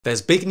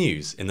There's big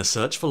news in the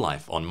search for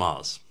life on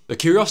Mars. The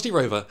Curiosity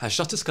rover has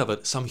just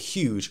discovered some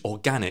huge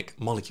organic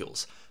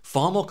molecules,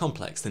 far more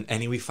complex than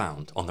any we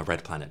found on the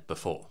red planet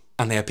before.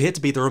 And they appear to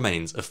be the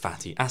remains of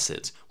fatty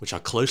acids, which are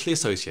closely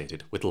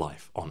associated with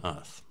life on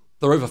Earth.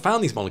 The rover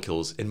found these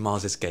molecules in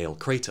Mars's Gale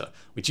crater,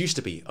 which used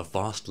to be a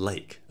vast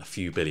lake a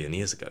few billion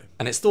years ago.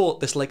 And it's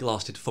thought this lake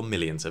lasted for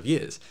millions of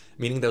years,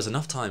 meaning there was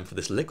enough time for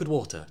this liquid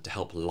water to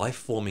help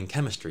life-forming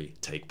chemistry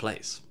take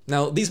place.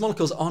 Now, these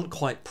molecules aren't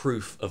quite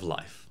proof of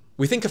life.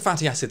 We think of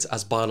fatty acids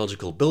as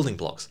biological building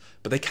blocks,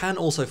 but they can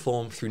also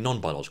form through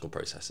non-biological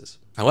processes.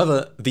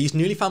 However, these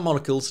newly found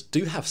molecules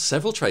do have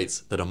several traits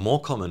that are more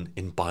common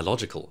in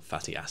biological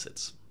fatty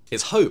acids.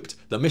 It's hoped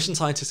that mission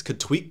scientists could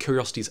tweak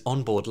Curiosity's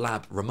onboard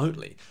lab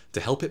remotely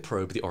to help it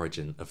probe the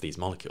origin of these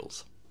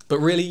molecules. But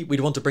really, we'd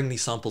want to bring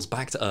these samples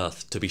back to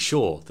Earth to be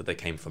sure that they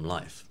came from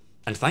life.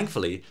 And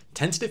thankfully,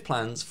 tentative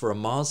plans for a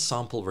Mars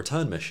sample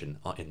return mission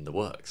are in the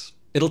works.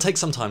 It'll take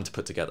some time to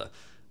put together,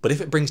 but if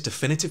it brings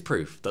definitive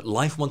proof that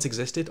life once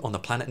existed on the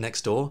planet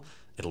next door,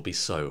 it'll be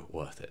so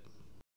worth it.